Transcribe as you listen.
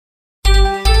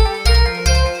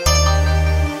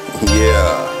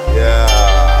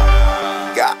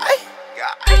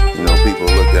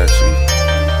at you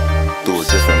through a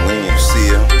different lens. You see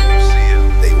them?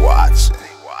 They watching.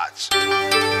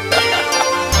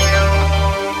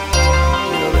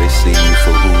 You know, they see you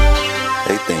for who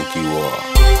they think you are.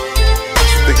 What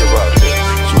you think about this?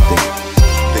 What you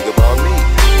think about me?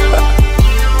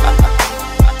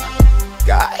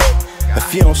 Guy.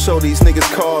 If you don't show these niggas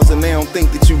cars and they don't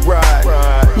think that you ride,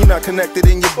 you're not connected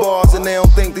in your bars and they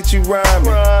don't think that you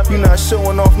rhyming. You're not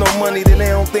showing off no money, then they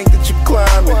don't think that you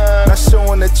climbing. Not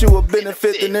showing that you a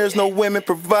benefit, then there's no women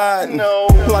providing.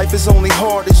 Life is only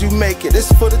hard as you make it,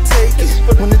 it's for the taking.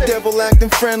 When the devil acting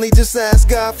friendly, just ask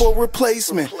God for a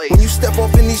replacement. When you step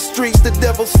off in these streets, the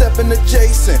devil stepping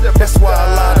adjacent. That's why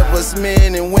a lot of us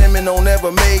men and women don't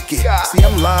ever make it. See,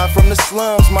 I'm live from the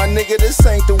slums, my nigga, this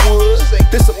ain't the woods.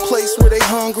 This a place where they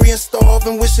hungry and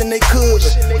starving, wishing they could.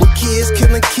 With kids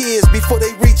killing kids before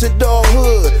they reach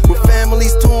adulthood. With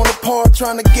families torn apart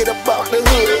trying to get up out the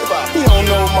hood. You don't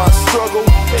know my struggle,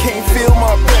 can't feel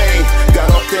my pain. Got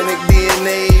authentic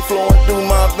DNA flowing through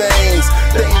my veins.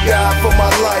 Thank God for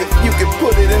my life, you can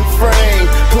put it in frame.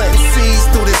 Planting seeds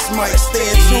through this mic,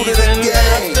 staying true to the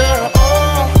game. After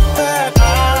all that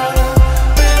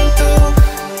I've been through,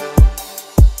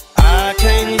 I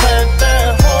can't let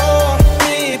that hold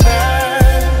me back.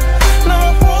 No,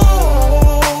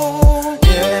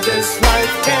 yeah, this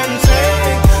life can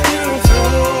take you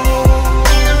through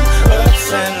ups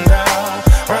and downs,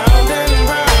 round and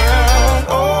round.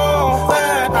 All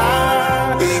that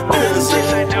I've been through.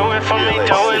 Say do it for me,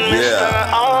 do it, Mr.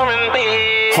 R&B.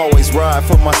 Always ride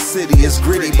for my city, it's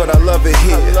gritty, but I love it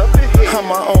here. I'm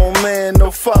my own man,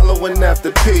 no following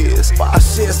after peers. I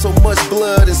share so much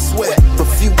blood and sweat, but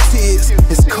few tears.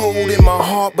 It's cold in my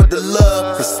heart, but the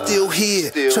love is still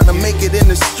here. Trying to make it in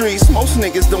the streets, most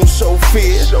niggas don't show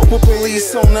fear. With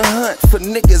police on the hunt for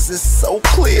niggas, it's so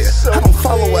clear. I don't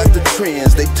follow after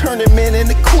trends, they turning men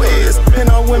into queers. And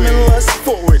our women lust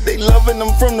for it, they loving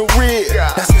them from the rear.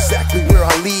 That's exactly where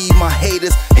I leave my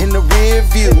haters, in the rear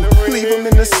view. Leave them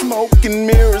in the smoke and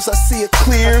mirrors, I see a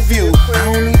clear view.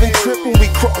 I don't even trip when we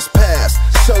cross paths,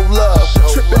 show love.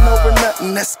 Tripping over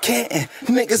nothing, that's Canton,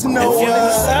 niggas know If your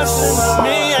us. perception of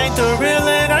me ain't the real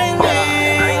it ain't me.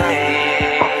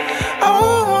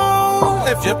 Oh,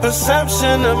 if your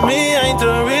perception of me ain't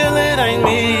the real it ain't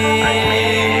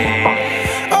me.